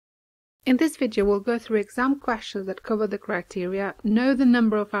In this video, we'll go through exam questions that cover the criteria: know the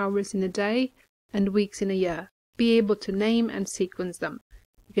number of hours in a day and weeks in a year, be able to name and sequence them.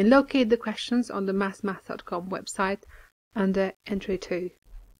 You can locate the questions on the mathsmath.com website under Entry 2.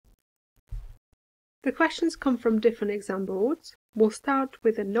 The questions come from different exam boards. We'll start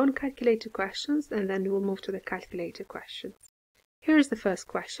with the non-calculated questions and then we'll move to the calculated questions. Here is the first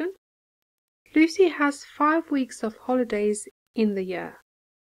question. Lucy has 5 weeks of holidays in the year.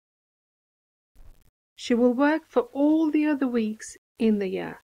 She will work for all the other weeks in the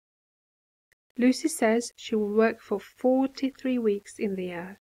year. Lucy says she will work for 43 weeks in the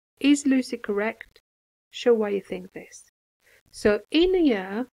year. Is Lucy correct? Show why you think this. So in a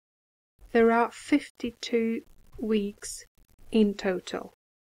year, there are 52 weeks in total.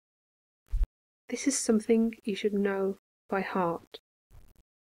 This is something you should know by heart.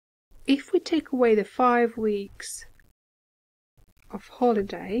 If we take away the 5 weeks of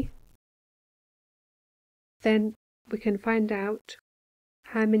holiday, then we can find out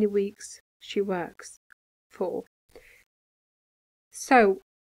how many weeks she works for. So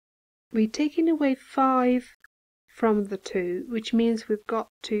we're taking away 5 from the 2, which means we've got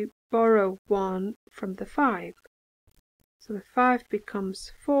to borrow 1 from the 5. So the 5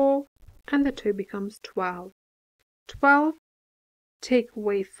 becomes 4 and the 2 becomes 12. 12 take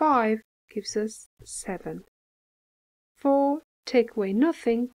away 5 gives us 7. 4 take away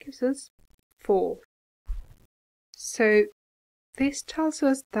nothing gives us 4. So this tells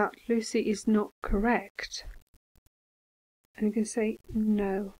us that Lucy is not correct. And you can say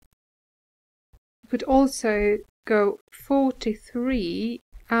no. You could also go 43,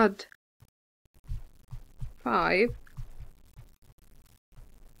 add 5.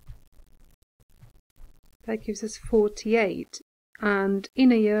 That gives us 48. And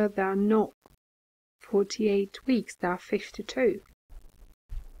in a year there are not 48 weeks, there are 52.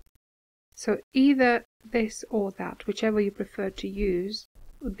 So either this or that, whichever you prefer to use,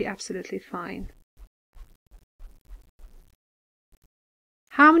 would be absolutely fine.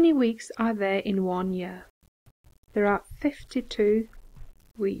 How many weeks are there in 1 year? There are 52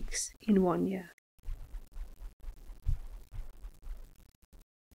 weeks in 1 year.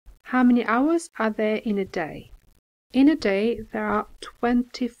 How many hours are there in a day? In a day, there are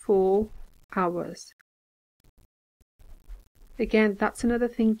 24 hours. Again, that's another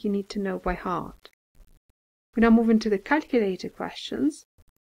thing you need to know by heart. We now move into the calculated questions.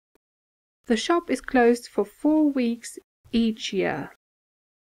 The shop is closed for 4 weeks each year.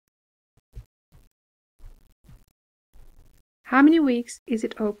 How many weeks is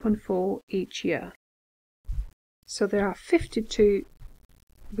it open for each year? So there are 52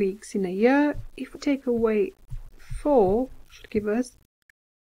 weeks in a year. If we take away 4, should give us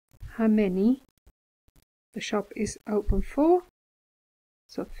how many the shop is open for.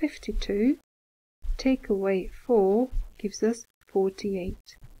 So 52 take away 4 gives us 48.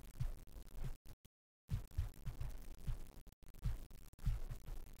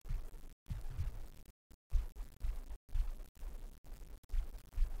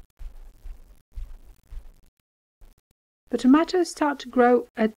 The tomatoes start to grow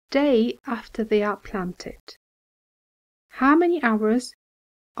a day after they are planted. How many hours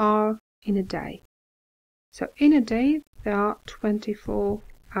are in a day? So in a day there are 24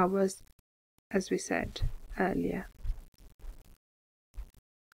 hours, as we said earlier.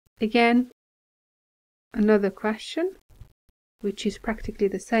 Again, another question, which is practically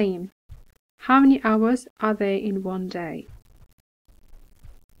the same. How many hours are there in 1 day?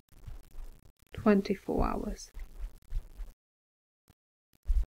 24 hours.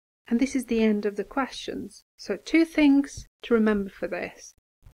 And this is the end of the questions. So 2 things to remember for this.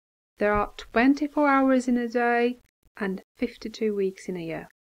 There are 24 hours in a day and 52 weeks in a year.